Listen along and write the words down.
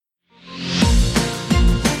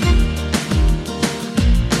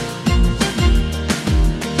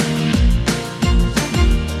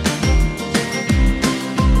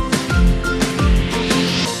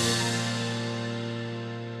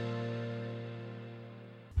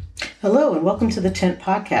Hello and welcome to the Tent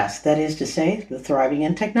Podcast, that is to say, the Thriving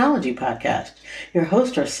in Technology Podcast. Your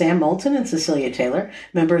hosts are Sam Moulton and Cecilia Taylor,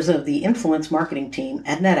 members of the Influence Marketing Team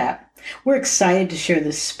at NetApp. We're excited to share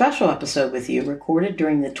this special episode with you, recorded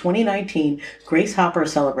during the 2019 Grace Hopper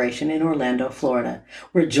celebration in Orlando, Florida.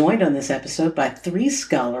 We're joined on this episode by 3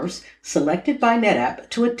 scholars selected by NetApp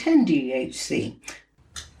to attend GHC.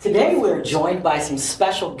 Today we're joined by some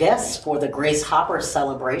special guests for the Grace Hopper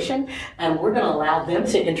celebration, and we're going to allow them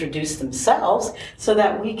to introduce themselves so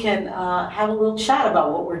that we can have a little chat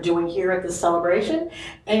about what we're doing here at this celebration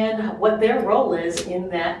and what their role is in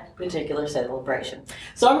that particular celebration.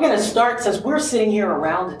 So I'm going to start, since we're sitting here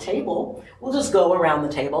around the table, we'll just go around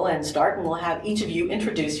the table and start, and we'll have each of you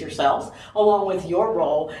introduce yourselves along with your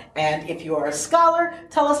role. And if you're a scholar,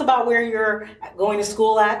 tell us about where you're going to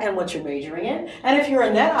school at and what you're majoring in. And if you're a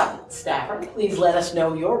NetApp staffer, please let us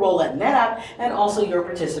know your role at NetApp and also your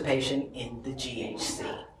participation in the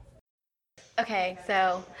GHC. Okay,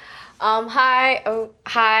 so hi,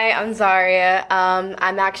 I'm Zaria.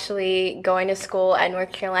 I'm actually going to school at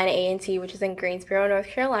North Carolina A&T, which is in Greensboro, North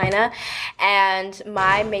Carolina, and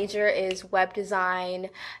my major is web design,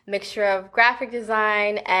 mixture of graphic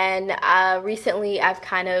design, and recently I've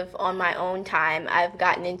kind of, on my own time, I've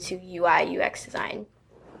gotten into UI UX design.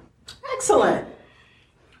 Excellent.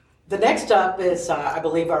 The next up is, I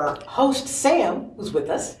believe, our host, Sam, who's with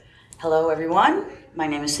us. Hello, everyone. My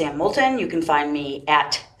name is Sam Moulton. You can find me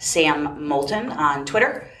at Sam Moulton on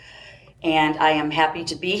Twitter. And I am happy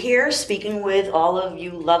to be here speaking with all of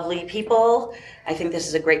you lovely people. I think this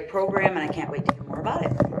is a great program, and I can't wait to hear more about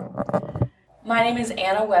it. My name is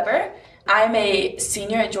Anna Weber. I'm a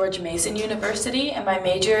senior at George Mason University, and my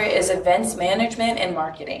major is events management and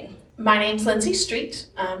marketing. My name's Lindsay Street.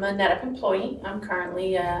 I'm a NetApp employee. I'm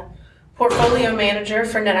currently a portfolio manager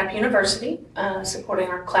for NetApp University, supporting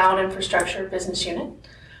our cloud infrastructure business unit.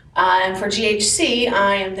 And for GHC,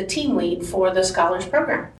 I am the team lead for the Scholars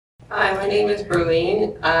Program. Hi, my name is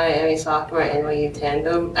Berlene. I am a sophomore at NYU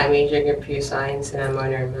Tandem. I major in computer science and I'm a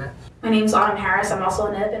minor in math. My name is Autumn Harris. I'm also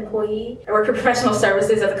a NetApp employee. I work for professional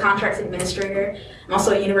services as a contracts administrator. I'm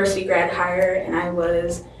also a university grad hire, and I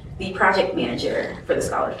was the project manager for the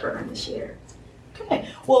Scholars Program this year. Okay.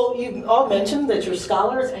 Well, you all mentioned that you're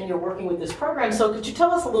scholars and you're working with this program. So could you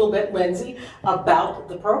tell us a little bit, Lindsay, about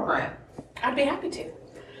the program? I'd be happy to.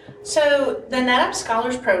 So the NetApp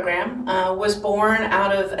Scholars Program was born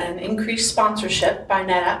out of an increased sponsorship by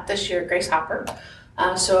NetApp this year at Grace Hopper.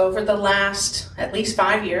 So over the last at least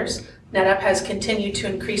 5 years, NetApp has continued to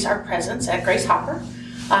increase our presence at Grace Hopper.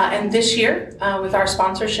 And this year, with our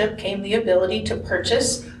sponsorship, came the ability to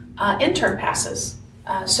purchase intern passes.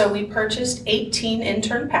 So we purchased 18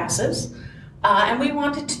 intern passes, and we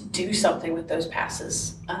wanted to do something with those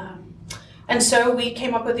passes. And so we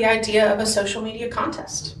came up with the idea of a social media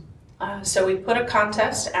contest. So we put a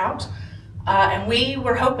contest out, and we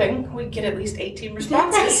were hoping we'd get at least 18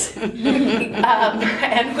 responses.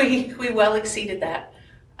 And we well exceeded that.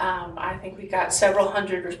 I think we got several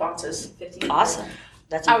hundred responses. Awesome.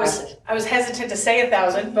 That's impressive. I was hesitant to say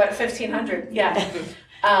 1,000, but 1,500, yeah.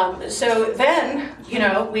 So then,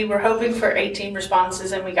 we were hoping for 18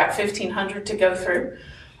 responses, and we got 1,500 to go through.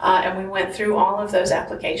 And we went through all of those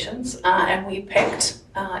applications, and we picked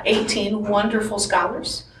 18 wonderful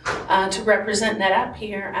scholars to represent NetApp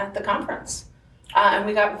here at the conference. And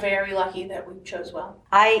we got very lucky that we chose well.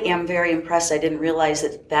 I am very impressed. I didn't realize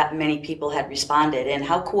that many people had responded, and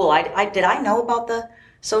how cool. Did I know about the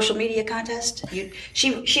social media contest?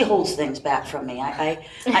 She holds things back from me.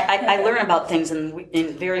 I learn about things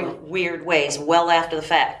in very weird ways well after the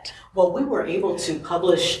fact. Well, we were able to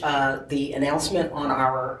publish the announcement on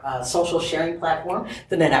our social sharing platform,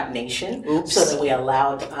 the NetApp Nation, so that we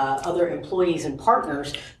allowed other employees and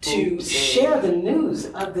partners to share the news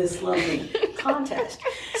of this lovely contest.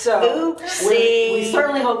 So we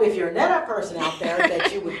certainly hope, if you're a NetApp person out there,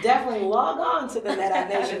 that you would definitely log on to the NetApp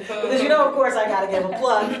Nation, because of course, I got to give a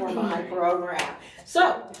plug for my program.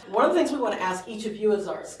 So, one of the things we want to ask each of you as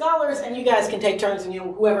our scholars, and you guys can take turns, and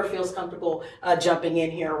whoever feels comfortable jumping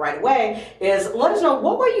in here right away, is let us know,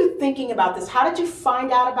 what were you thinking about this? How did you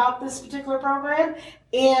find out about this particular program?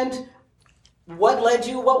 And what led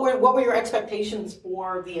you, what were your expectations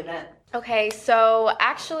for the event? Okay, so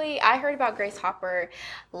actually I heard about Grace Hopper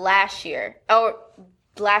last year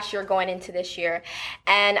going into this year,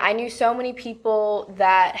 and I knew so many people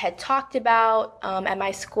that had talked about at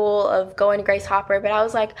my school of going to Grace Hopper, but I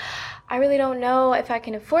was like, I really don't know if I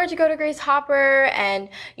can afford to go to Grace Hopper, and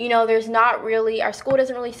there's not really, our school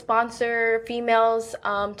doesn't really sponsor females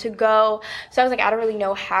to go. So I was like, I don't really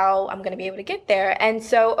know how I'm going to be able to get there. And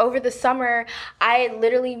so over the summer, I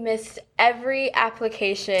literally missed every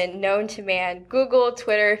application known to man: Google,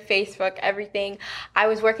 Twitter, Facebook, everything. I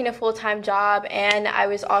was working a full-time job, and I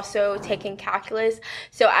was also taking calculus.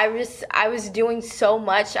 So I was doing so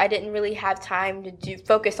much, I didn't really have time to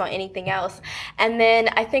focus on anything else. And then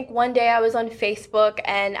I think one day I was on Facebook,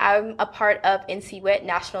 and I'm a part of NCWIT,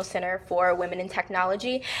 National Center for Women in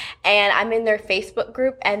Technology, and I'm in their Facebook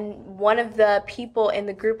group, and one of the people in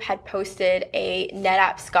the group had posted a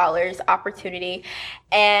NetApp Scholars opportunity,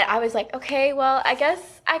 and I was like, okay, well, I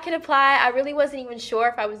guess I could apply. I really wasn't even sure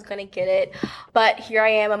if I was going to get it, but here I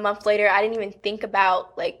am a month later. I didn't even think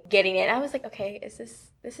about getting it. I was like, okay, this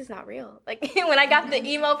is not real. When I got the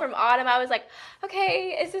email from Autumn, I was like,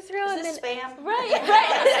 okay, is this real? Is this spam? Right.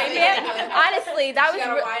 Spam. Honestly, that was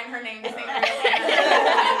Y in her name to think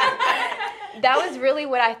that was really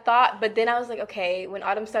what I thought. But then I was like, okay, when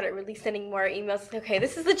Autumn started really sending more emails, okay,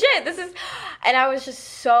 this is legit. And I was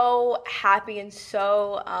just so happy and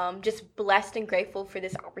so just blessed and grateful for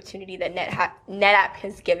this opportunity that NetApp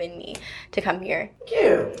has given me to come here. Thank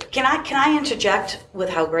you. Can I interject with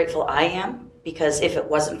how grateful I am? Because if it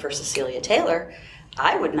wasn't for Cecilia Taylor,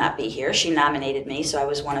 I would not be here. She nominated me, so I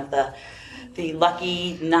was one of the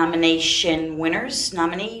lucky nomination winners.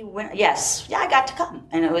 Yes, yeah, I got to come,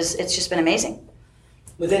 and it's just been amazing.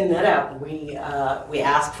 Within NetApp, we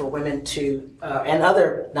ask for women to, and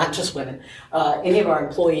other, not just women, any of our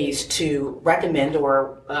employees to recommend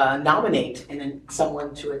or nominate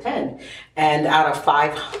someone to attend. And out of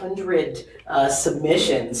 500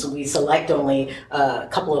 submissions, we select only a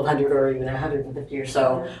couple of hundred or even 150 or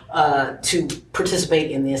so to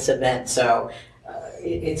participate in this event. So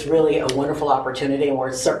it's really a wonderful opportunity, and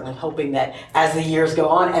we're certainly hoping that as the years go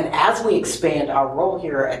on and as we expand our role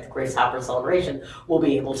here at the Grace Hopper Celebration, we'll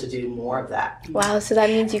be able to do more of that. Wow, so that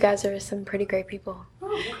means you guys are some pretty great people.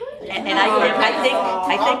 And I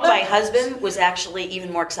think my husband was actually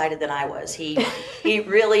even more excited than I was. He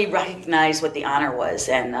really recognized what the honor was,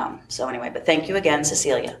 and so anyway. But thank you again,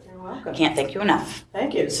 Cecilia. You're welcome. Can't thank you enough.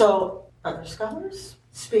 Thank you. So, other scholars,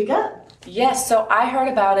 speak up. Yes, so I heard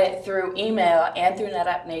about it through email and through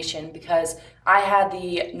NetApp Nation because I had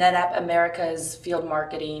the NetApp Americas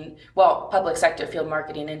public sector field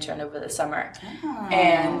marketing intern over the summer. Oh,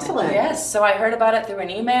 and excellent. Yes, so I heard about it through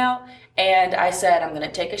an email, and I said, I'm going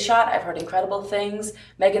to take a shot. I've heard incredible things.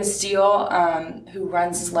 Megan Steele, who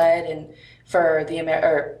runs SLED and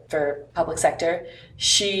for public sector,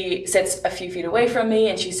 she sits a few feet away from me,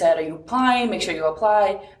 and she said, are you applying? Make sure you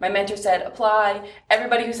apply. My mentor said, apply.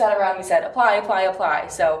 Everybody who sat around me said, apply, apply, apply.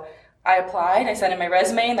 So I applied. I sent in my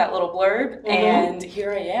resume and that little blurb, and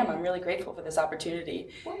here I am. I'm really grateful for this opportunity.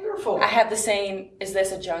 Wonderful. I had the same, is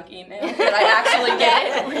this a junk email? Did I actually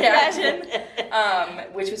get it?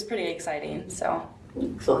 reaction, which was pretty exciting. So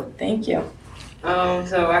Excellent. thank you.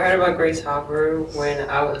 So I heard about Grace Hopper when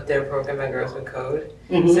I was their program at Girls with Code.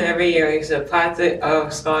 So every year I used to apply to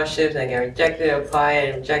scholarships, I get rejected, apply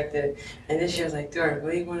and rejected. And this year I was like, do I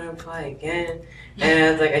really want to apply again? And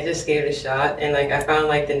I was like, I just gave it a shot, and I found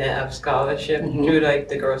the NetApp scholarship through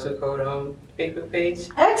the Girls with Code Facebook page.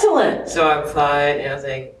 Excellent. So I applied, and I was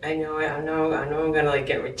like, I know I'm gonna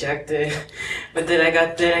get rejected. But then I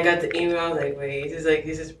got the email. I was like, wait,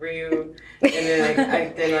 this is for you. And then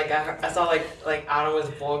I saw Autumn was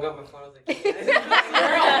blowing up my phone. I was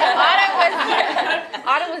like,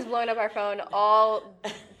 Autumn was blowing up our phone all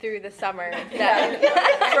through the summer.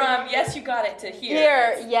 From yes, you got it to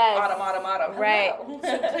here. Yes. Autumn. Right.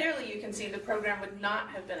 So clearly you can see the program would not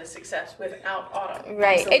have been a success without Autumn.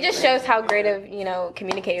 Right. Absolutely. It just shows how great of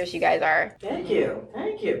communicators you guys are. Thank you.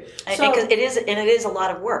 Because it is a lot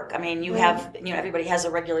of work. I mean, you have everybody has a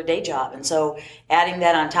regular day job, and so adding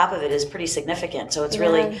that on top of it is pretty significant. So it's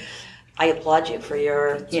really, I applaud you for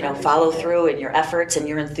your follow through and your efforts and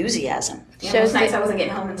your enthusiasm. It was nice. I wasn't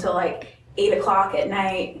getting home until 8 o'clock at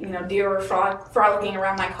night. Deer were frolicking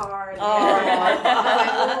around my car. And I was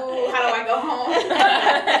like, ooh, how do I go home?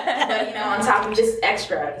 But on top of just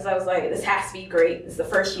extra, because I was like, this has to be great. It's the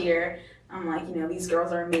first year. I'm like, these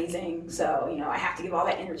girls are amazing. So, I have to give all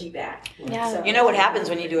that energy back. Yeah. So, You know what happens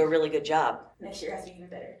when you do a really good job? Next year has to be even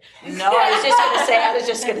better. No, I was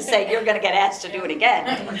just going to say, you're going to get asked to do it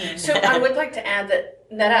again. So I would like to add that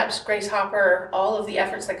NetApp's Grace Hopper, all of the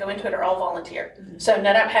efforts that go into it are all volunteer. So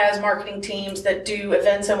NetApp has marketing teams that do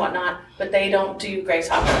events and whatnot, but they don't do Grace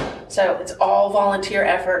Hopper. So it's all volunteer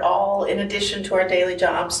effort, all in addition to our daily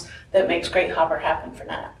jobs, that makes Grace Hopper happen for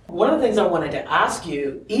NetApp. One of the things I wanted to ask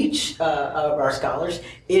you, each of our scholars,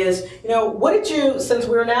 is, what did you, since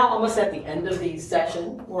we're now almost at the end of the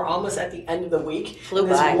session, we're almost at the end of the week, Flew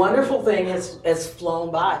this by. wonderful thing has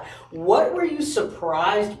flown by. What were you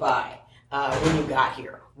surprised by when you got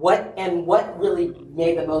here? What really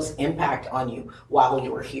made the most impact on you while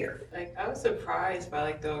you were here? Like, I was surprised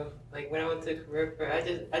by when I went to career fair,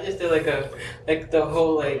 I just did the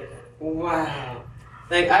whole wow.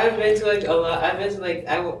 Like, I've been to a lot. I've been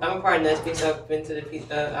to I'm a part of NSP, so I've been to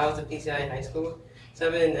I was a PCI in high school, so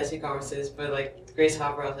I've been in NSP conferences. But Grace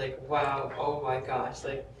Hopper, I was like, wow, oh my gosh,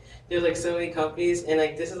 there's so many companies, and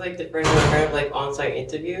this is the first time I've heard of on-site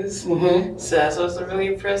interviews. Mm-hmm. So that's also really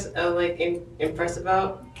impressed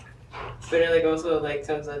about. But then also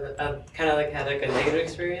sometimes I kind of had a negative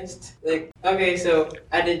experience. Okay, so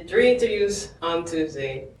I did 3 interviews on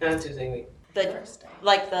Tuesday, not Tuesday week.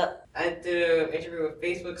 I did an interview with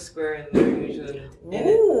Facebook Square and their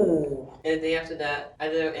usual. And the day after that, I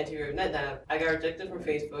did an interview with NetApp. I got rejected from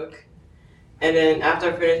Facebook. And then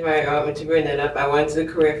after I finished my interview with NetApp, I went to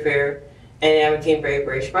the career fair, and I became very,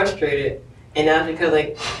 very frustrated. And that's because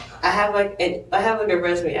I have a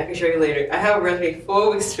resume I can show you later. I have a resume full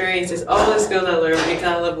of experiences, all the skills I learned because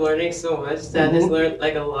I love learning so much that I just learned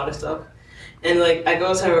a lot of stuff. And I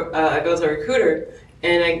go to a recruiter.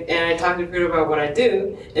 And I talked to the recruiter about what I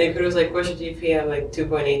do, and the recruiter was like, what's your GPA? I'm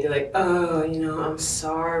 2.8. They're like, oh, I'm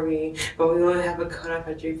sorry, but we only have a cutoff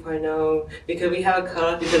at 3.0 because we have a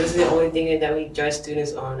cutoff because this is the only thing that we judge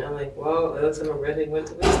students on. I'm like, well, it looks like my resume went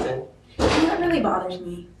to waste then. That really bothers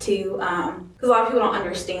me too, because a lot of people don't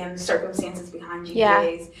understand the circumstances behind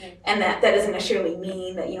GPAs, and that doesn't necessarily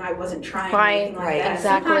mean that I wasn't trying or anything like that.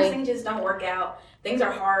 Exactly. Sometimes things just don't work out. Things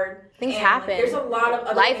are hard. Things happen. There's a lot of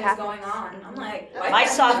other Life things happens. going on. I'm like, My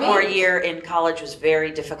sophomore year in college was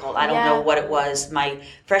very difficult. I don't know what it was. My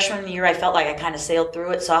freshman year, I felt like I kind of sailed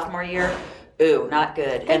through it. Sophomore year, ooh, not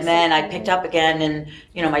good. And then I picked up again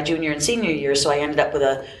in my junior and senior year, so I ended up with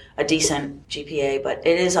a decent GPA. But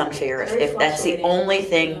it is unfair if that's the only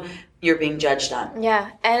thing you're being judged on. Yeah,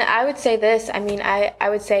 and I would say this, I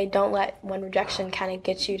would say don't let one rejection kind of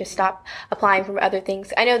get you to stop applying for other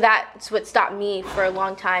things. I know that's what stopped me for a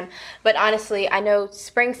long time, but honestly, I know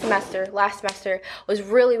last semester was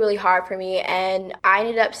really, really hard for me, and I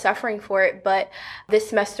ended up suffering for it, but this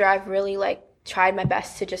semester I've really tried my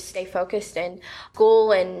best to just stay focused, and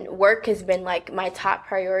school and work has been my top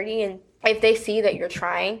priority, and if they see that you're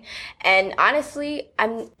trying, and honestly,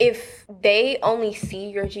 if they only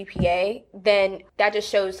see your GPA, then that just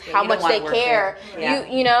shows how much they care. Yeah.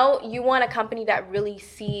 You want a company that really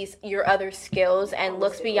sees your other skills and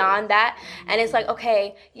looks beyond that, and it's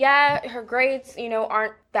okay, yeah, her grades,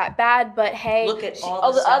 aren't that bad, but hey, look at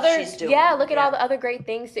all the stuff she's doing. Yeah, look at all the other great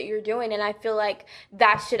things that you're doing, and I feel like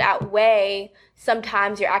that should outweigh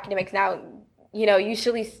sometimes your academics. Now, you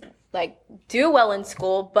should do well in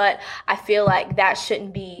school, but I feel like that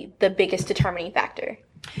shouldn't be the biggest determining factor.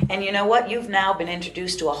 And you know what? You've now been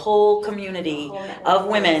introduced to a whole community of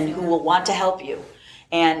women who will want to help you,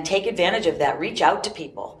 and take advantage of that. Reach out to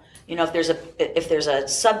people. If there's a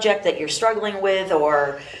subject that you're struggling with,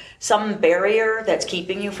 or some barrier that's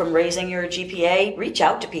keeping you from raising your GPA, reach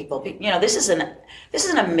out to people. This is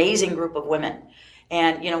an amazing group of women.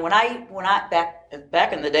 And when I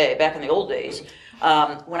back in the old days,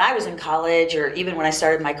 when I was in college, or even when I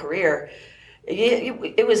started my career,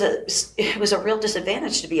 it was a real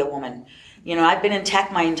disadvantage to be a woman. I've been in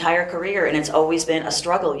tech my entire career, and it's always been a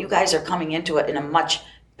struggle. You guys are coming into it in a much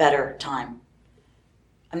better time.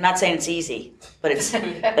 I'm not saying it's easy, but it's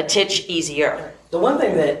a titch easier. The one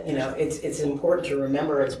thing that, it's important to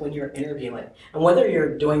remember is when you're interviewing, and whether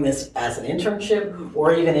you're doing this as an internship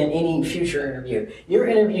or even in any future interview, you're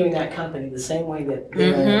interviewing that company the same way that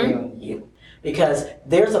they're interviewing you. Because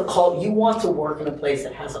there's you want to work in a place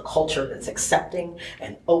that has a culture that's accepting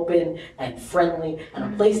and open and friendly,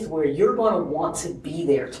 and a place where you're going to want to be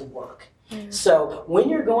there to work. So when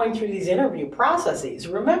you're going through these interview processes,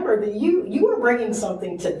 remember that you are bringing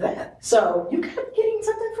something to them. So you kind of getting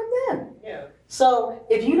something from them. Yeah. So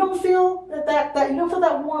if you don't feel that you don't feel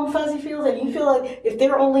that warm fuzzy feels, and you feel like if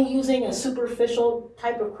they're only using a superficial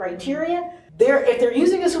type of criteria, if they're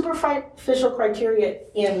using a superficial criteria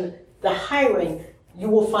in the hiring, you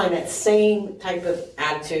will find that same type of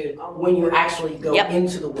attitude when you actually go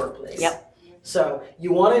into the workplace. Yep. So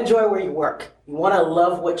you want to enjoy where you work. You want to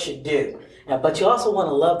love what you do, but you also want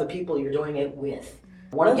to love the people you're doing it with.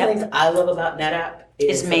 One of the things I love about NetApp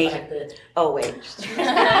Is the me. fact that Oh, wait.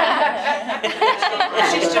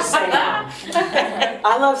 she's just saying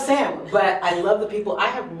I love Sam, but I love the people. I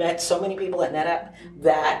have met so many people at NetApp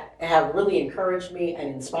that have really encouraged me and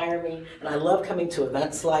inspired me, and I love coming to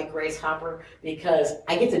events like Grace Hopper because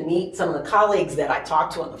I get to meet some of the colleagues that I talk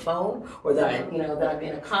to on the phone or that I'm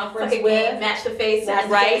in a conference Like a with. game, match the face.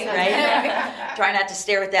 Right. Try not to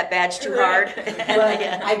stare at that badge too hard. But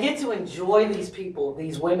I get to enjoy these people,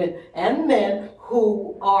 these women and men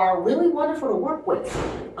who are really wonderful to work with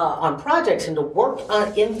on projects and to work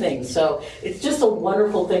in things. So it's just a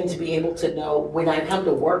wonderful thing to be able to know when I come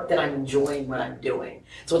to work that I'm enjoying what I'm doing.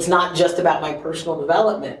 So it's not just about my personal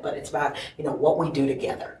development, but it's about what we do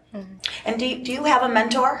together. And do you have a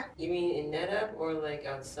mentor? You mean in NetApp or like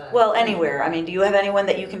outside? Well, anywhere. I mean, do you have anyone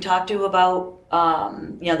that you can talk to about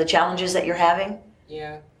the challenges that you're having?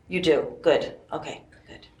 Yeah. You do. Good. Okay.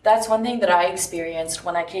 Good. That's one thing that I experienced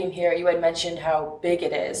when I came here. You had mentioned how big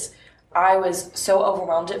it is. I was so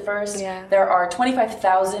overwhelmed at first. Yeah. There are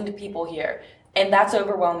 25,000 people here, and that's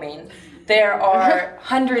overwhelming. There are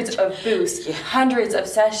hundreds of booths, hundreds of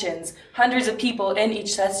sessions, hundreds of people in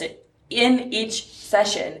each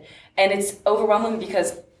session, and it's overwhelming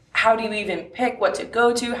because how do you even pick what to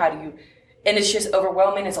go to? And it's just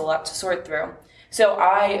overwhelming. It's a lot to sort through. So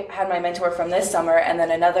I had my mentor from this summer and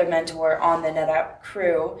then another mentor on the NetApp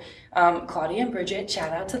crew, Claudia and Bridget,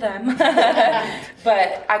 shout out to them.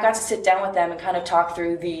 But I got to sit down with them and kind of talk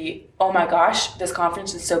through oh my gosh, this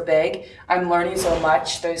conference is so big. I'm learning so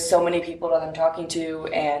much. There's so many people that I'm talking to,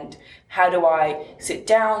 and how do I sit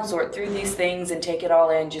down, sort through these things and take it all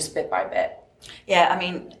in just bit by bit? Yeah, I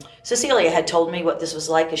mean, Cecilia had told me what this was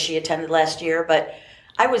like as she attended last year, but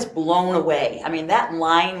I was blown away. I mean, that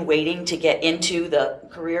line waiting to get into the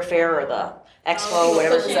career fair or the expo,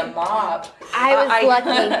 whatever. It was a mob. I was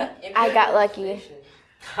lucky. I got lucky.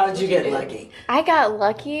 How did you get lucky? I got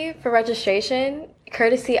lucky for registration,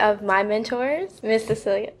 courtesy of my mentors, Miss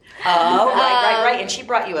Cecilia. Oh, right. And she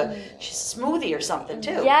brought you a smoothie or something,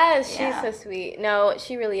 too. Yes, she's so sweet. No,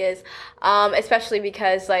 she really is. Especially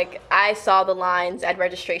because, I saw the lines at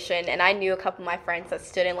registration, and I knew a couple of my friends that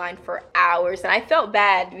stood in line for hours, and I felt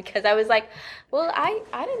bad because I was like, well, I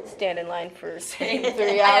didn't stand in line for 3 hours.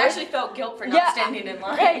 I actually felt guilt for not standing in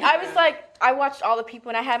line. Right. I was like, I watched all the people,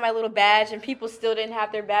 and I had my little badge, and people still didn't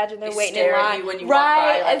have their badge, and they're waiting in stare line. at you when you walk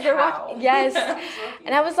by, as they're how? walking. Yes.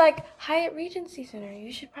 And I was like, Hyatt Regency Center,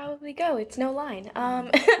 you should probably go. It's no line.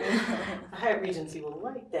 Hyatt Regency will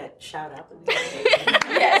like that shout out.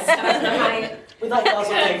 Yes. We'd like to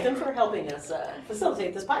also thank them for helping us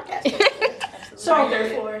facilitate this podcast. So,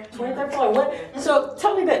 23rd floor. So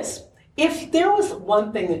tell me this. If there was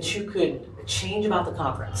one thing that you could change about the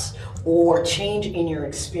conference or change in your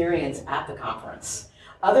experience at the conference,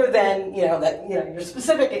 other than your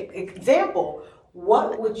specific example,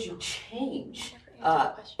 what would you change?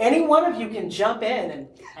 Any one of you can jump in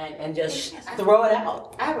and just throw it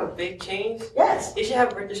out. I have a big change. Yes. They should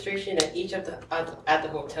have registration at each of the at the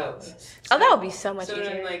hotels. Oh, that would be so much So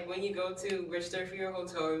easier. then, when you go to register for your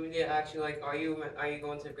hotel room, they ask you are you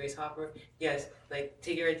going to Grace Hopper? Yes.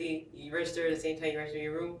 Take your ID. You register at the same time you register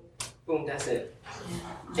your room. Boom. That's it.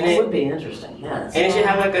 That would be interesting. Yes. And they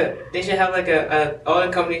should have all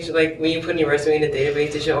the companies should, when you put in your resume in the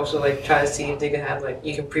database, they should also try to see if they can have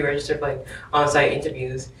you can pre-register for on-site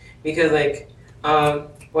interviews, because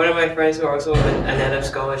one of my friends who are also a NetApp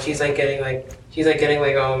scholar, she's getting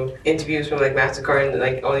interviews from MasterCard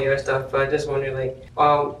and all the other stuff. But I just wonder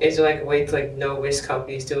is there a way to know which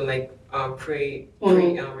companies doing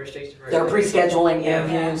registration for They're pre-scheduling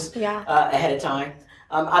interviews Yeah. ahead of time.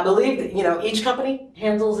 I believe that each company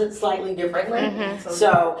handles it slightly differently.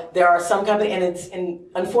 So there are some companies, and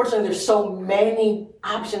unfortunately, there's so many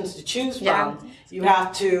options to choose from. Yeah. You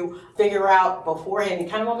have to figure out beforehand. You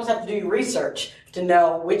kind of almost have to do your research to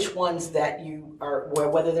know which ones that you are,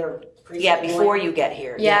 whether they're pre-scheduling. Yeah, before you get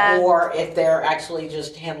here. Yeah. Or if they're actually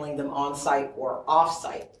just handling them on-site or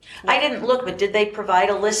off-site. I didn't look, but did they provide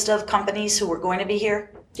a list of companies who were going to be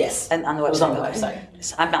here? Yes. And on the It was on the website.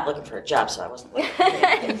 website. I'm not looking for a job, so I wasn't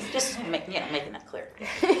looking. Just making that clear.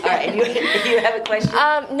 All right, you have a question?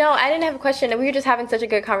 No, I didn't have a question. We were just having such a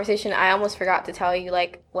good conversation. I almost forgot to tell you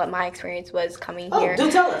what my experience was coming here. Oh, do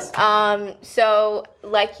tell us. So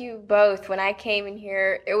like you both, when I came in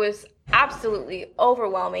here, it was absolutely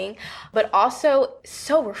overwhelming, but also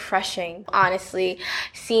so refreshing, honestly,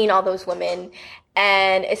 seeing all those women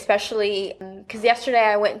And especially because yesterday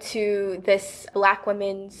I went to this Black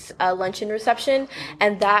women's luncheon reception,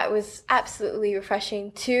 and that was absolutely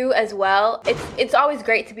refreshing too as well. It's always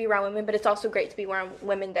great to be around women, but it's also great to be around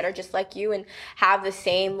women that are just like you and have the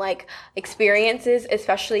same like experiences,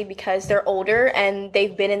 especially because they're older and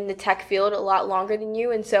they've been in the tech field a lot longer than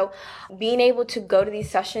you. And so being able to go to these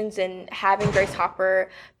sessions and having Grace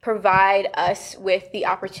Hopper provide us with the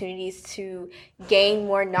opportunities to gain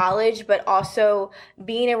more knowledge, but also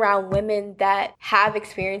being around women that have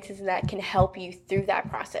experiences and that can help you through that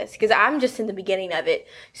process. Because I'm just in the beginning of it.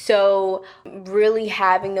 So really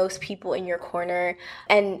having those people in your corner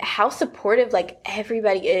and how supportive like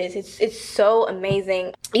everybody is, it's so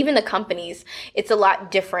amazing. Even the companies, it's a lot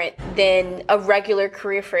different than a regular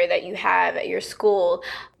career fair that you have at your school.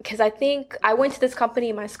 Because I think I went to this company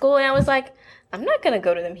in my school and I was like, I'm not going to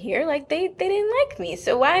go to them here. Like, they didn't like me.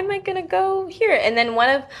 So why am I going to go here? And then one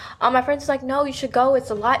of my friends was like, no, you should go. It's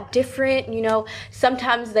a lot different. You know,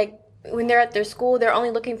 sometimes like when they're at their school, they're only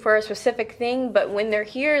looking for a specific thing. But when they're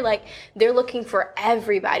here, like they're looking for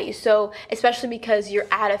everybody. So especially because you're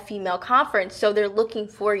at a female conference, so they're looking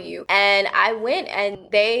for you. And I went and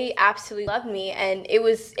they absolutely loved me. And it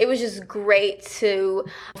was just great to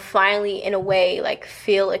finally, in a way, like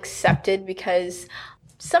feel accepted, because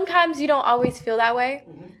sometimes you don't always feel that way.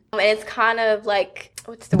 And it's kind of like,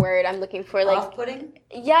 what's the word I'm looking for? Like Off-putting?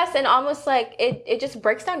 Yes, and almost like it just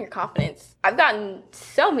breaks down your confidence. I've gotten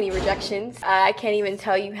so many rejections. I can't even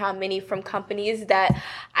tell you how many from companies that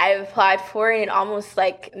I've applied for, and it almost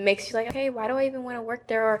like makes you like, okay, why do I even want to work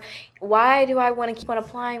there? Or why do I want to keep on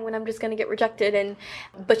applying when I'm just going to get rejected?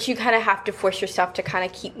 But you kind of have to force yourself to kind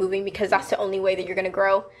of keep moving, because that's the only way that you're going to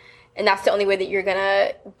grow. And that's the only way that you're going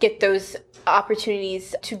to get those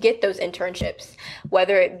opportunities to get those internships,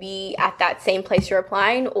 whether it be at that same place you're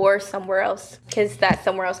applying or somewhere else, because that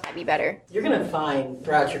somewhere else might be better. You're going to find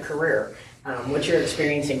throughout your career, what you're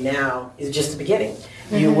experiencing now is just the beginning.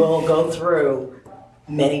 You will go through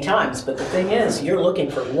many times, but the thing is, you're looking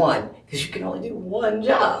for one, because you can only do one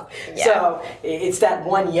job. Yeah. So it's that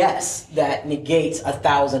one yes that negates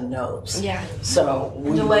 1,000 no's. Yeah. So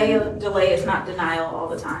Delay is not denial all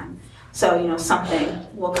the time. So, you know, something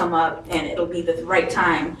will come up and it'll be the right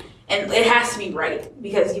time. And it has to be right,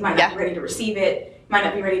 because you might not be ready to receive it. You might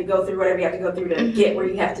not be ready to go through whatever you have to go through to get where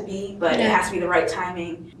you have to be, but it has to be the right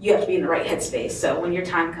timing. You have to be in the right headspace. So when your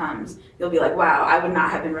time comes, you'll be like, wow, I would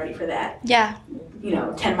not have been ready for that. Yeah.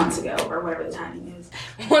 10 months ago or whatever the timing is.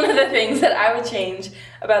 One of the things that I would change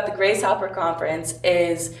about the Grace Hopper Conference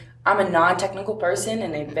is I'm a non-technical person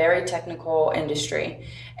in a very technical industry.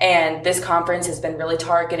 And this conference has been really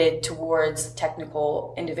targeted towards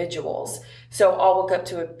technical individuals. So I'll walk up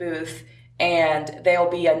to a booth and they'll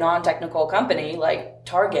be a non-technical company like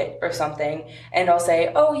Target or something, and I'll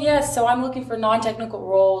say, oh yes, so I'm looking for non-technical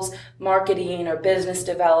roles, marketing or business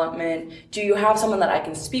development. Do you have someone that I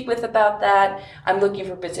can speak with about that? I'm looking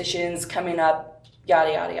for positions coming up,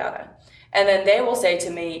 yada, yada, yada. And then they will say to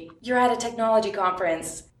me, you're at a technology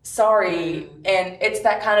conference, sorry. And it's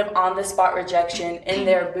that kind of on-the-spot rejection in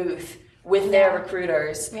their booth with their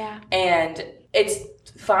recruiters. Yeah. And it's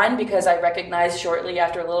fine, because I recognized shortly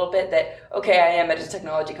after a little bit that, okay, I am at a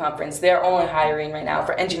technology conference. They're only hiring right now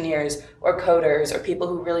for engineers or coders or people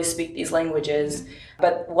who really speak these languages.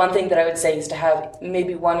 But one thing that I would say is to have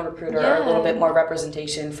maybe one recruiter or a little bit more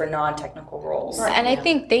representation for non-technical roles. And I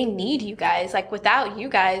think they need you guys. Like, without you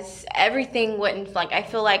guys, everything wouldn't, like, I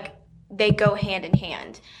feel like they go hand in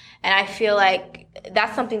hand. And I feel like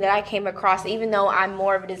that's something that I came across, even though I'm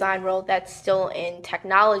more of a design role that's still in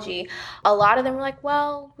technology. A lot of them were like,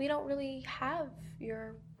 well, we don't really have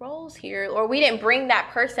your roles here, or we didn't bring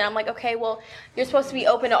that person. I'm like, okay, well, you're supposed to be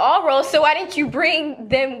open to all roles, so why didn't you bring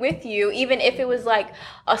them with you? Even if it was like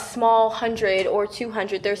a small 100 or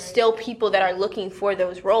 200, there's still people that are looking for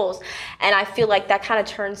those roles. And I feel like that kind of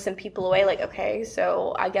turns some people away, like, okay,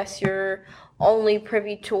 so I guess you're only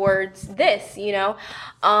privy towards this, you know?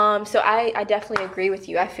 So I definitely agree with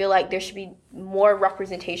you. I feel like there should be more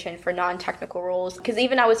representation for non-technical roles, because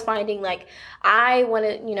even I was finding like I want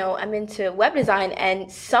to, you know, I'm into web design,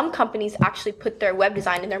 and some companies actually put their web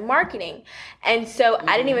design in their marketing. And so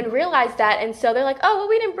I didn't even realize that. And so they're like, oh, well,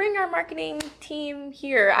 we didn't bring our marketing team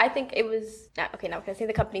here. I think it was, not going to say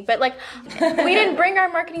the company, but like we didn't bring our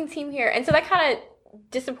marketing team here. And so that kind of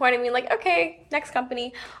disappointed me, like, okay, next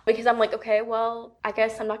company, because I'm like, okay, well, I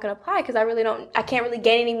guess I'm not going to apply because I can't really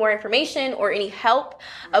gain any more information or any help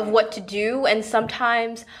of what to do. And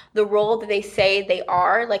sometimes the role that they say they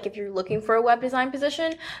are, like if you're looking for a web design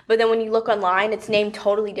position, but then when you look online, it's named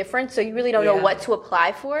totally different. So you really don't know what to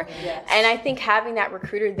apply for. Yes. And I think having that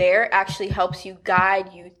recruiter there actually helps you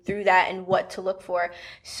guide you through that and what to look for.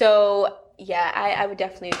 So yeah, I would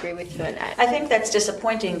definitely agree with you on that. I think that's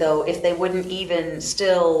disappointing, though, if they wouldn't even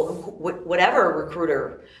still, whatever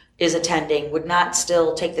recruiter is attending, would not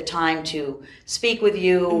still take the time to speak with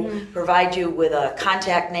you, provide you with a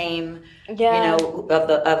contact name, you know,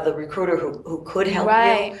 of the recruiter who could help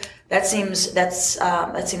you. That seems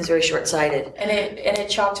very short-sighted. And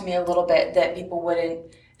it shocked me a little bit that people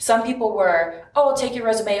wouldn't. Some people were, oh, I'll take your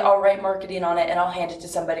resume, I'll write marketing on it, and I'll hand it to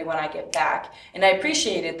somebody when I get back. And I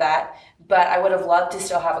appreciated that, but I would have loved to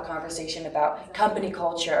still have a conversation about company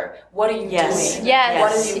culture. What are you doing? Yes,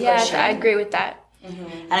 What are you pushing? I agree with that.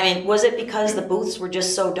 And I mean, was it because the booths were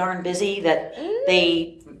just so darn busy that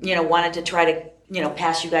they, you know, wanted to try to, you know,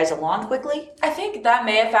 pass you guys along quickly? I think that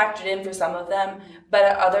may have factored in for some of them, but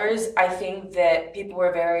others, I think that people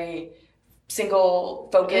were very single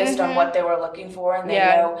focused on what they were looking for, and they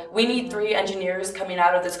know we need 3 engineers coming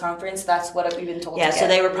out of this conference. That's what we've been told. Yeah, to so get.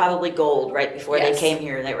 they were probably gold right before they Yes. came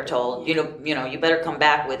here. They were told, you know, you better come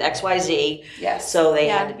back with XYZ. Yes. So they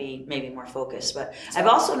had to be maybe more focused. But I've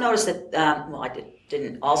also noticed that, well, I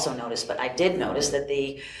didn't also notice, but I did notice that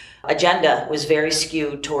the agenda was very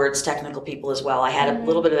skewed towards technical people as well. I had a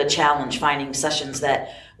little bit of a challenge finding sessions that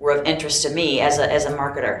were of interest to me as a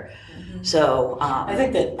marketer. So I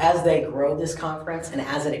think that as they grow this conference and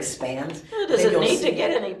as it expands, does I think it you'll need see- to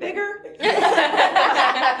get any bigger?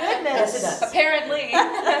 Yes, it does. Apparently.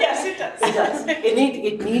 Yes, it does. It does.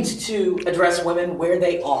 It needs to address women where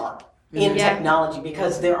they are in technology,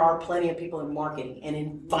 because there are plenty of people in marketing and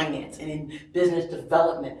in finance and in business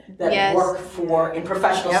development that work for in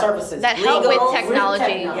professional services That help Legal, with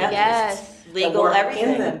technology. Yep. Yes. that Legal, work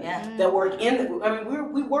everything. in them, that work in. I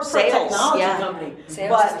mean, we work for a Sales, technology company, Sales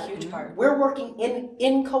but is a huge part. we're working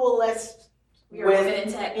in coalesce We are with women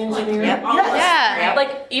in tech. engineering. Yep. All of us, Yeah. right?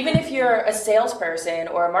 Like, even if you're a salesperson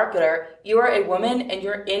or a marketer, you are a woman and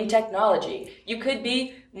you're in technology. You could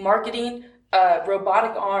be marketing a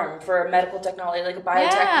robotic arm for medical technology, like a biotech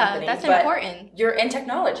company. That's but important. You're in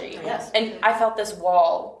technology. Yes. And I felt this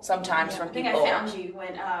wall sometimes from I think people. I found you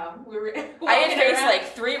when we were. I had walking faced around. like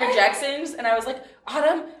 3 rejections, and I was like,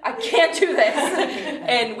 Autumn, I can't do this.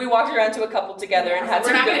 And we walked around to a couple together and had We're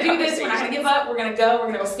some not good going to do this. We're not going to give up. We're going to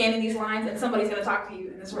go scan in these lines, and somebody's going to talk to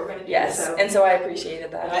you, and this is what we're going to do. Yes, So. and so I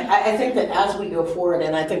appreciated that. I think that as we go forward,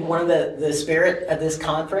 and I think one of the spirit of this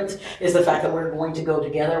conference is the fact that we're going to go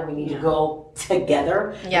together. We need to go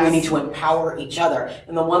together. And Yes. we need to empower each other.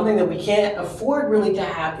 And the one thing that we can't afford really to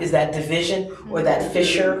have is that division or that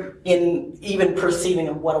fissure in even perceiving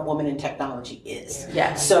of what a woman in technology is.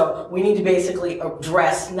 Yes. So we need to basically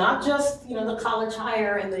address not just, you know, the college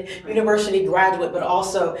hire and the university graduate, but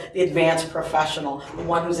also the advanced professional, the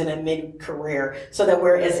one who's in a mid-career, so that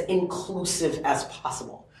we're as inclusive as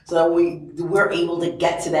possible. So that we're able to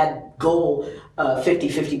get to that goal of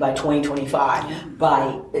 50-50 by 2025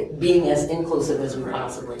 by being as inclusive as we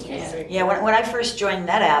possibly can. Yeah, when I first joined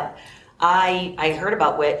NetApp, I heard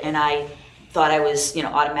about WIT and I thought I was, you know,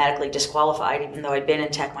 automatically disqualified, even though I'd been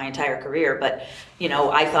in tech my entire career. But, you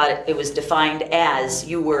know, I thought it was defined as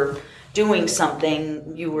you were doing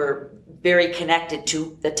something, you were very connected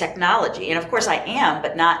to the technology. And of course I am,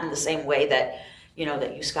 but not in the same way that, you know,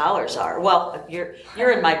 that you scholars are. Well, you're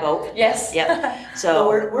in my boat. Yes. Yep. So So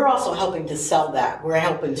we're also helping to sell that. We're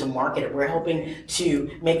helping to market it. We're helping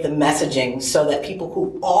to make the messaging so that people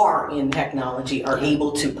who are in technology are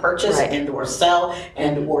able to purchase Right. and or sell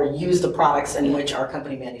and or use the products in which our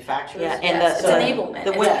company manufactures. yeah, and Yes, the it's enablement. the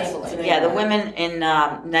It's women, enabling. yeah, the women in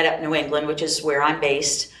NetApp New England, which is where I'm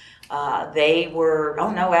based, they were,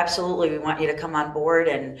 oh no, absolutely, we want you to come on board,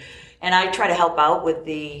 and I try to help out with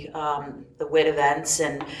the WIT events,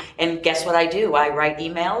 and guess what I do? I write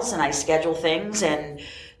emails and I schedule things, and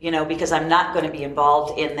you know, because I'm not going to be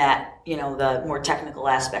involved in that, you know, the more technical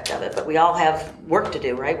aspect of it, but we all have work to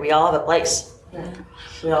do, right? We all have a place.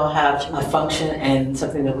 We all have a function and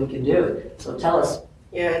something that we can do. So tell us.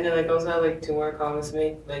 Yeah, and then like also had like 2 more comments to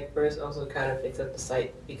make. Like first, also kind of fix up the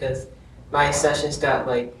site because my sessions got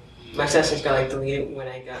like deleted when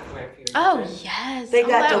I previously. Oh, yes. They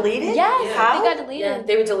got wow. deleted? Yes, How? they got deleted. Yeah,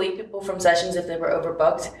 they would delete people from sessions if they were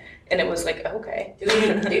overbooked, and it was like, okay.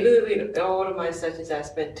 They deleted all of my sessions I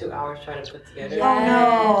spent 2 hours trying to put together. Oh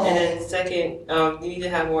no. And then second, you need to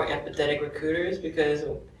have more empathetic recruiters because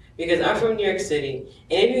because I'm from New York City,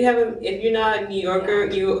 and if you're not a New Yorker,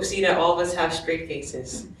 you see that all of us have straight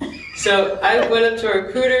faces. So I went up to a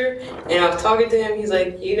recruiter, and I was talking to him. He's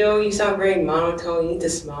like, you sound very monotone. You need to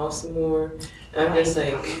smile some more. And I'm just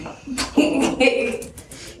like,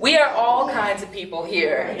 we are all kinds of people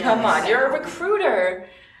here. Come on, you're a recruiter.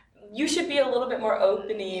 You should be a little bit more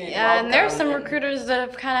opening. And there's some recruiters that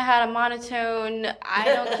have kind of had a monotone, I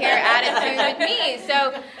don't care attitude with me.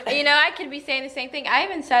 So, I could be saying the same thing. I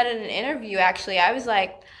even said in an interview, actually, I was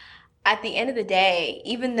like, at the end of the day,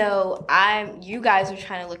 even though you guys are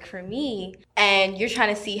trying to look for me and you're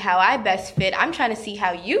trying to see how I best fit, I'm trying to see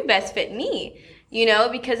how you best fit me,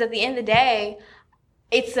 because at the end of the day,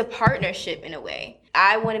 it's a partnership in a way.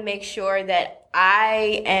 I want to make sure that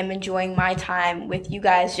I am enjoying my time with you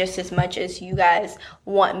guys just as much as you guys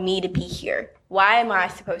want me to be here. Why am I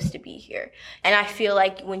supposed to be here? And I feel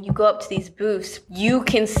like when you go up to these booths, you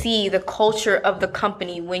can see the culture of the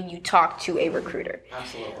company when you talk to a recruiter.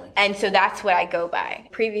 Absolutely. And so that's what I go by.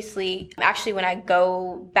 Previously, actually, when I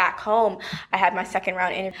go back home, I had my second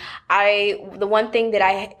round interview. The one thing that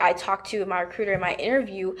I talked to my recruiter in my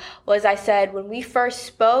interview was I said, when we first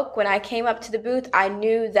spoke, when I came up to the booth, I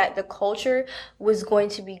knew that the culture was going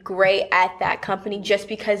to be great at that company just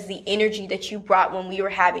because the energy that you brought when we were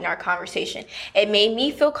having our conversation. It made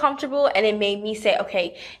me feel comfortable, and it made me say,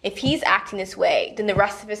 okay, if he's acting this way, then the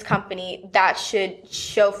rest of his company, that should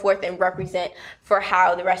show forth and represent for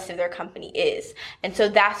how the rest of their company is. And so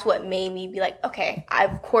that's what made me be like, okay,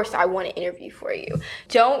 of course I want to interview for you.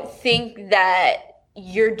 Don't think that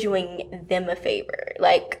you're doing them a favor.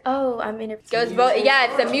 Like, oh, I'm interviewing.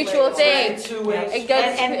 It's a mutual thing. It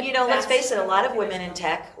goes and let's face it, a lot of women in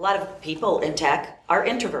tech, a lot of people in tech are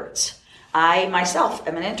introverts. I myself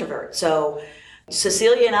am an introvert. So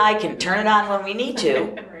Cecilia and I can turn it on when we need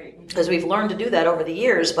to, because we've learned to do that over the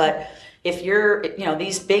years. But if you're,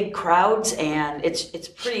 these big crowds, and it's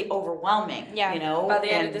pretty overwhelming, By the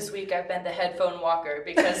end of this week, I've been the headphone walker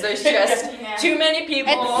because there's just too many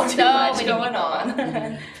people, too much going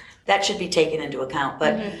on. That should be taken into account.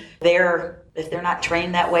 But if they're not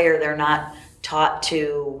trained that way, or they're not taught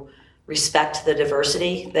to respect the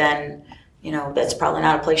diversity, then that's probably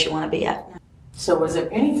not a place you want to be at. So was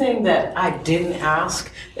there anything that I didn't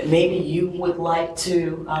ask that maybe you would like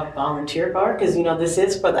to volunteer for? Because, this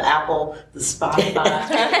is for the Apple, the Spotify. The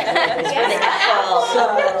Apple.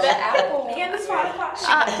 The Apple and the Spotify.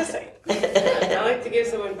 I like to give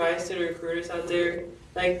some advice to the recruiters out there.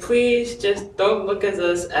 Like, please just don't look at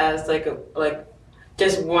us as like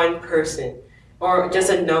just one person or just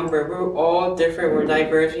a number. We're all different. We're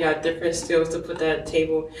diverse. We have different skills to put that at the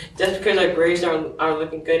table. Just because our grades aren't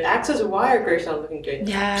looking good, ask us why our grades aren't looking good.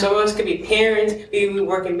 Yeah. Some of us could be parents. We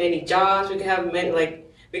work in many jobs. We could have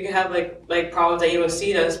problems that you don't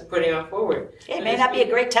see us putting on forward. It may not be a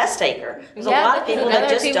great test taker. There's a lot of people that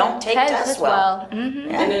just don't take tests well. Mm-hmm.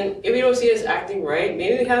 Yeah. And then if we don't see us acting right,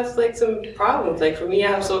 maybe we have some problems. Like for me, I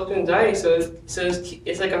have social anxiety, so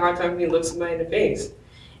it's like a hard time for me to look somebody in the face.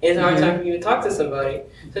 It's a hard time for you to talk to somebody.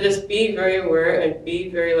 So just be very aware and be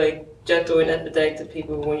very gentle and empathetic to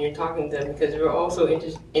people when you're talking to them, because we're also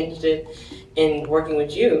interested in working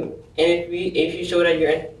with you. And if you show that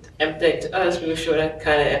you're empathetic to us, we will show that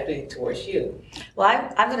kind of empathy towards you.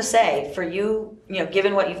 Well, I'm going to say, for you,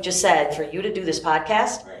 given what you've just said, for you to do this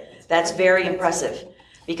podcast, that's very impressive.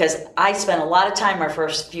 Because I spent a lot of time our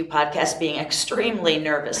first few podcasts being extremely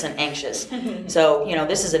nervous and anxious. So,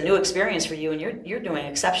 this is a new experience for you, and you're doing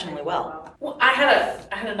exceptionally well. Well, I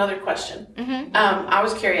had another question. Mm-hmm. I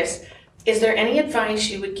was curious, is there any advice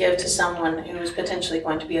you would give to someone who is potentially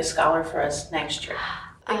going to be a scholar for us next year?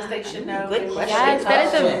 Things they should know. Good question. Yes, that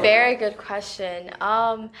is a very good question.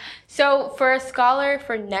 So for a scholar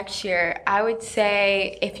for next year, I would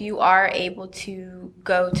say if you are able to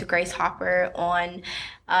go to Grace Hopper on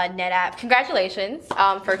NetApp, congratulations,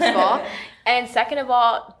 first of all. And second of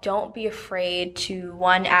all, don't be afraid to,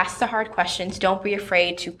 one, ask the hard questions. Don't be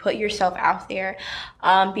afraid to put yourself out there.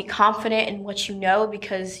 Be confident in what you know,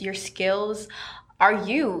 because your skills are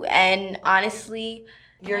you. And honestly,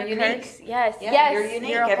 you're unique. Yes, Yeah, yes. you're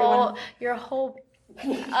unique. You're a whole.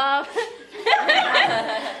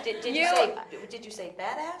 Did you say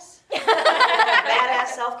badass? Badass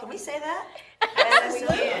self. Can we say that? Badass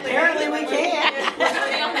self? Apparently we can.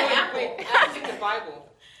 Wait, I think the Bible.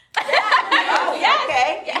 Oh, yeah,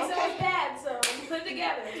 okay. Yes, it was bad, so we put it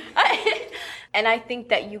together. And I think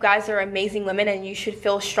that you guys are amazing women, and you should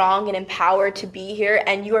feel strong and empowered to be here,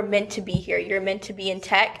 and you are meant to be here. You're meant to be in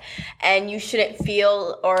tech, and you shouldn't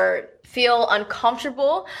feel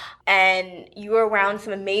uncomfortable, and you are around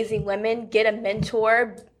some amazing women. Get a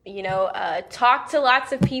mentor, talk to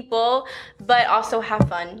lots of people, but also have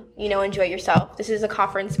fun, enjoy yourself. This is a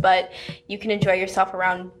conference, but you can enjoy yourself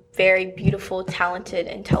around very beautiful, talented,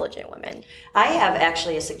 intelligent women. I have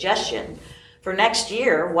actually a suggestion. For next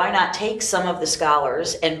year, why not take some of the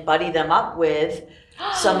scholars and buddy them up with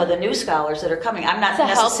some of the new scholars that are coming? I'm not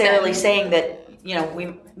necessarily saying that,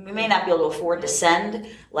 we may not be able to afford to send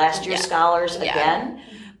last year's scholars again,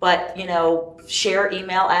 but, share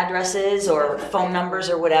email addresses or phone numbers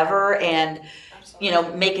or whatever, and,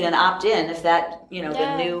 make it an opt-in if that,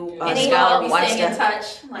 the new scholar wants to. Staying in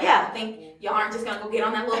touch. Like, yeah. I think y'all aren't just going to go get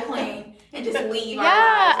on that little plane and just leave.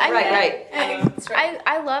 Right.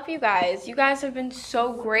 I love you guys. You guys have been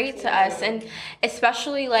so great to us, and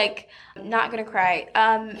especially not gonna cry,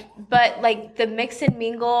 but the mix and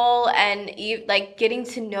mingle and getting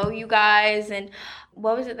to know you guys. And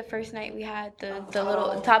what was it, the first night we had the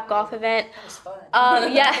little Top Golf event? That was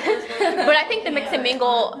fun. Yeah. But I think the mix and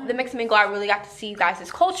mingle, I really got to see you guys'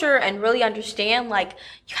 culture and really understand,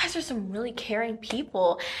 you guys are some really caring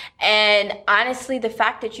people. And honestly, the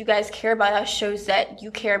fact that you guys care about us shows that you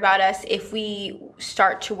care about us if we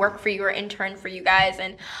start to work for you or intern for you guys.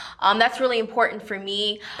 And that's really important for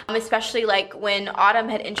me, especially when Autumn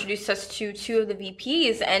had introduced us to two of the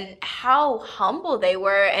VPs and how humble they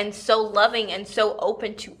were and so loving and so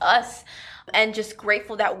open to us, and just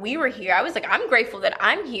grateful that we were here. I was I'm grateful that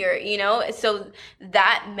I'm here, so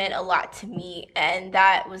that meant a lot to me, and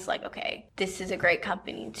that was okay, this is a great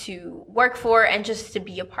company to work for and just to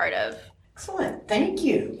be a part of. Excellent, thank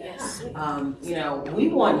you. Yes. We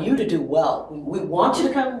want you to do well. We want you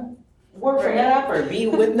to come work for NetApp or be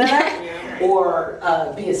with NetApp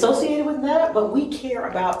or be associated with NetApp, but we care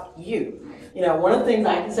about you. One of the things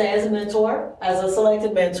I can say as a mentor, as a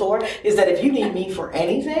selected mentor, is that if you need me for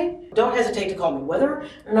anything, don't hesitate to call me, whether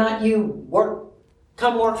or not you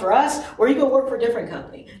come work for us or you go work for a different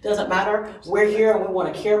company. Doesn't matter. We're here and we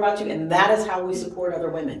want to care about you, and that is how we support other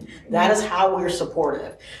women. That is how we're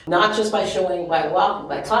supportive. Not just by showing, by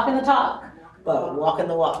talking the talk, but walking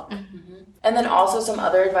the walk. And then also some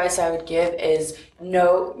other advice I would give is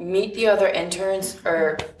meet the other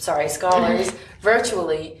scholars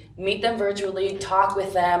virtually. Meet them virtually, talk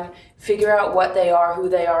with them, figure out what they are, who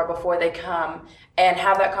they are before they come, and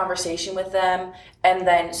have that conversation with them, and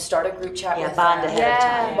then start a group chat with them. Bond ahead of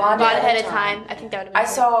time. Bond ahead of time. I think that would be I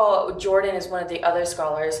saw Jordan as one of the other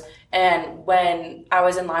scholars, and when I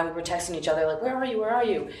was in line, we were texting each other, where are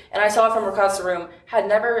you? And I saw her from across the room, had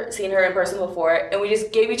never seen her in person before, and we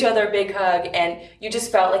just gave each other a big hug, and you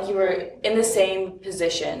just felt like you were in the same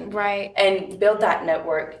position. Right. And build that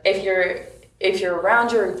network. If you're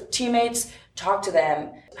around your teammates, talk to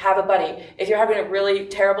them. Have a buddy. If you're having a really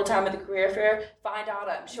terrible time at the career fair, find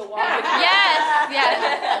Autumn. She'll walk with you.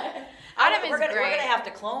 Yes. Autumn is we're great. We're gonna have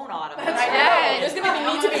to clone Autumn. There's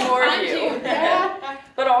gonna need to be more of you.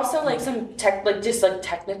 But also some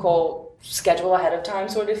technical schedule ahead of time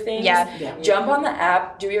sort of things. Yeah. Jump on the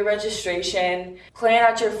app, do your registration, plan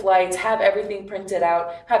out your flights, have everything printed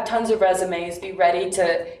out, have tons of resumes, be ready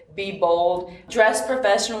to be bold, dress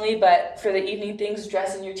professionally, but for the evening things,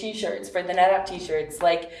 dress in your t-shirts, for the NetApp t-shirts,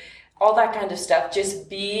 all that kind of stuff. Just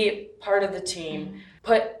be part of the team.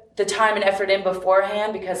 Put the time and effort in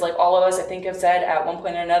beforehand, because all of us I think have said at one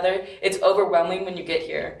point or another, it's overwhelming when you get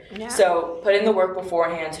here. Yeah. So put in the work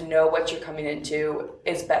beforehand to know what you're coming into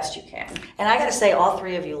as best you can. And I gotta say, all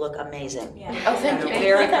three of you look amazing. Yeah. Oh, thank you.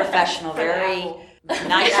 Very professional, very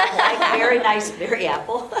nice, very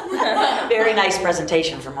Apple. Very nice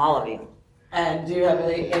presentation from all of you. And do you have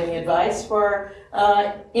any advice for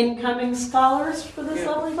incoming scholars for this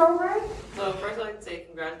lovely program? So first, I'd like to say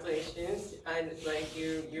congratulations.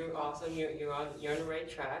 You're awesome. You're on the right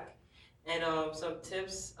track. And some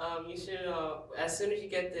tips. You should as soon as you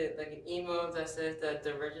get an email that says that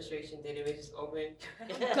the registration database is open.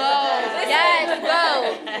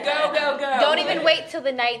 Go. Don't even wait till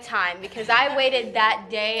the nighttime, because I waited that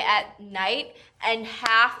day at night and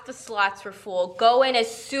half the slots were full. Go in as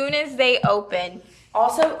soon as they open.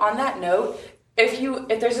 Also, on that note,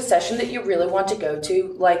 if there's a session that you really want to go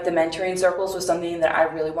to, like the mentoring circles was something that I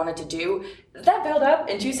really wanted to do, that filled up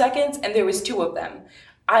in 2 seconds, and there was 2 of them.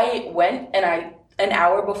 I went and an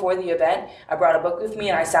hour before the event, I brought a book with me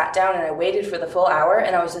and I sat down and I waited for the full hour,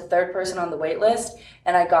 and I was the 3rd person on the wait list,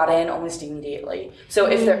 and I got in almost immediately. So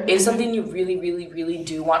if there is something you really, really, really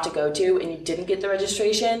do want to go to and you didn't get the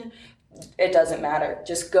registration, it doesn't matter.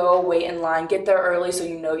 Just go, wait in line, get there early so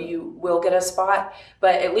you know you will get a spot.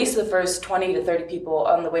 But at least the first 20 to 30 people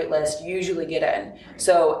on the wait list usually get in.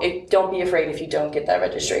 So don't be afraid if you don't get that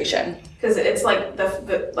registration. Because it's like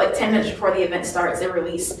the 10 minutes before the event starts, they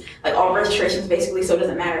release like all registrations basically, so it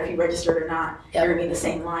doesn't matter if you registered or not. You're gonna be in the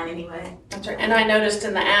same line anyway. That's right. And I noticed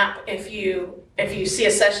in the app, if you see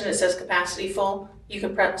a session that says capacity full, you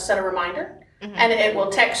can set a reminder. And it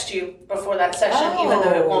will text you before that session, even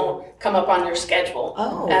though it won't come up on your schedule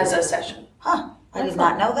as a session. Huh. I did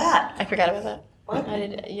not know that. I forgot about that. What? I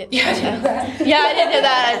did. I didn't know that. Yeah, I didn't know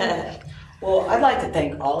that. Well, I'd like to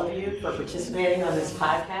thank all of you for participating on this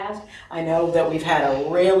podcast. I know that we've had a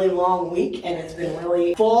really long week and it's been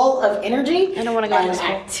really full of energy I don't want to go back and to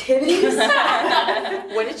school. activities.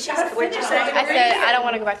 What did you say? I said I don't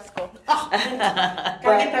want to go back to school.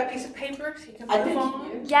 Gotta get that piece of paper so you can move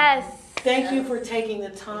on. Yes. Thank you for taking the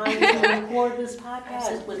time to record this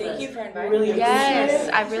podcast with us. Thank you for inviting Really me. appreciate Yes,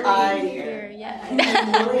 it. I really hear. Yeah.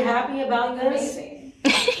 I'm really happy about this.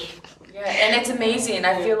 Yeah, and it's amazing.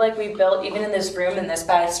 I feel like we built, even in this room in this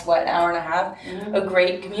past, hour and a half, a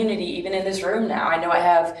great community, even in this room now. I know I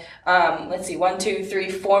have, 1, 2, 3,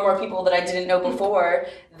 4 more people that I didn't know before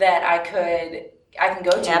that I can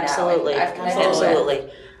go to Absolutely. now. I've connected with.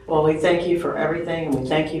 Absolutely. Well, we thank you for everything, and we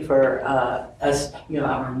thank you for us,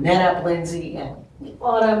 our NetApp Lindsay and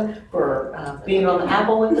Autumn for being on the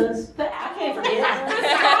Apple with us. I can't forget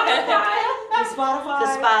the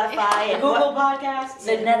Spotify, and Google Podcasts,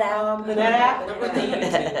 The NetApp. the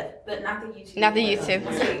NetApp. But not the YouTube. Not the YouTube.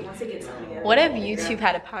 Once it gets together. What if YouTube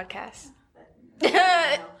had a podcast?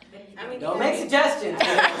 Don't make suggestions.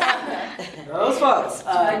 Those folks.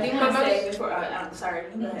 I do want to say before, I'm sorry,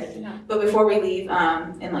 go ahead. But before we leave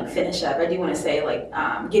and finish up, I do want to say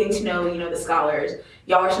getting to know the scholars.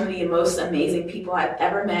 Y'all are some of the most amazing people I've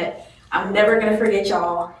ever met. I'm never gonna forget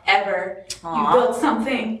y'all ever. Aww. You built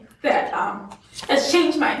something that has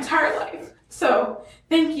changed my entire life. So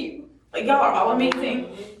thank you. Y'all are all amazing.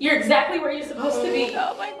 You're exactly where you're supposed to be.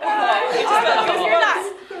 Oh my God.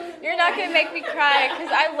 You're not gonna make me cry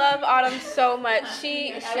because I love Autumn so much.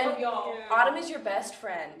 Autumn is your best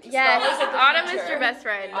friend. Yes, Scholars of the Autumn is future. your best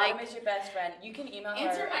friend. Autumn is your best friend. You can email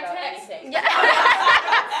Answer her my about text. anything. Yeah.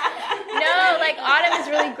 No, Autumn is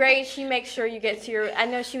really great. She makes sure you get to your. I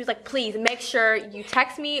know she was like, please make sure you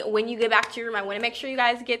text me when you get back to your room. I want to make sure you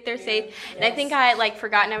guys get there safe. And I think I had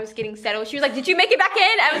forgotten I was getting settled. She was like, did you make it back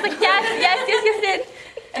in? I was like, yes, did.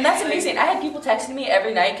 And that's amazing. I had people texting me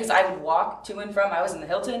every night because I would walk to and from. I was in the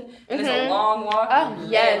Hilton. It was a long walk. Oh,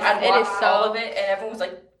 yes, And I'd it walk is so- all of it, and everyone was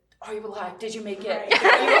like, "Are you alive? Did you make it? Right.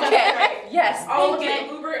 Are you okay?" Yes. All thank of you. that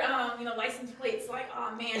Uber, license plates. Oh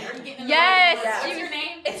man, are you getting? Yes. What's your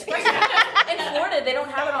name? It's in Florida. They don't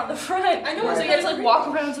have it on the front. I know. So you guys walk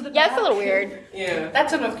around to the back. Yeah, it's a little weird. Yeah.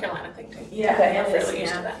 That's a North Carolina thing too. Yeah, I'm really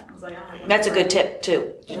used to that. I was like, oh my God. That's a good tip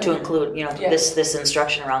too, to include, this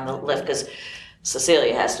instruction around the Lyft, because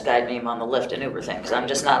Cecilia has to guide me on the Lyft and Uber thing, because I'm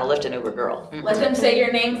just not a Lyft and Uber girl. Let them say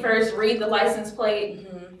your name first. Read the license plate.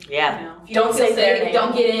 Yeah. If you Don't feel say their safe, name.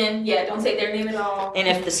 Don't get in. Yeah, don't say their name at all. And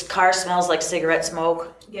if this car smells like cigarette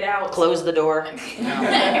smoke, Get out. close the door. No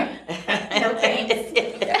thanks.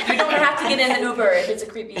 You don't have to get in the Uber if it's a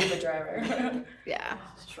creepy Uber driver. Yeah.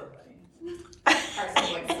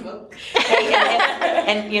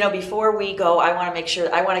 And before we go, I want to make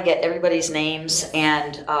sure, I want to get everybody's names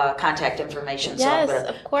and contact information. So I'm Yes, going to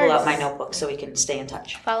of course. pull out my notebook so we can stay in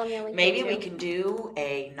touch. Follow me on LinkedIn. Maybe too. we can do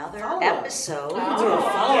another episode Do a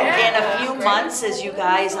follow-up. in a few months as you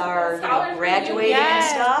guys are graduating and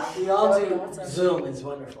Yes. stuff. We all do. Zoom is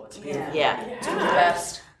wonderful. It's beautiful. Yeah. It's the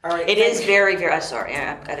best. All right. It is very, very, I'm sorry,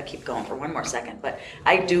 I've got to keep going for one more second, but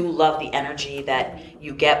I do love the energy that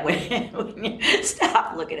you get when you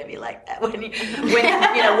stop looking at me like that, when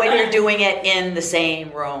you're doing it in the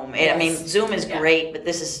same room. I mean, Zoom is great, but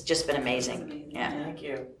this has just been amazing. Yeah. Thank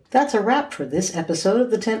you. That's a wrap for this episode of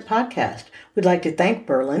the Tent Podcast. We'd like to thank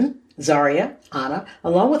Berlin, Zaria, Anna,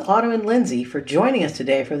 along with Autumn and Lindsay for joining us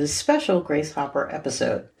today for this special Grace Hopper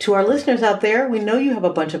episode. To our listeners out there, we know you have a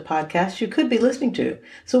bunch of podcasts you could be listening to,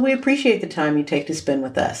 so we appreciate the time you take to spend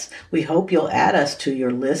with us. We hope you'll add us to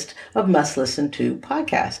your list of must-listen-to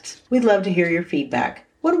podcasts. We'd love to hear your feedback.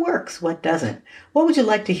 What works? What doesn't? What would you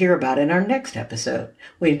like to hear about in our next episode?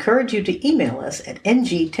 We encourage you to email us at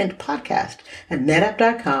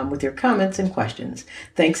ngtentpodcast@netapp.com with your comments and questions.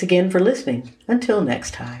 Thanks again for listening. Until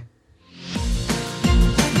next time.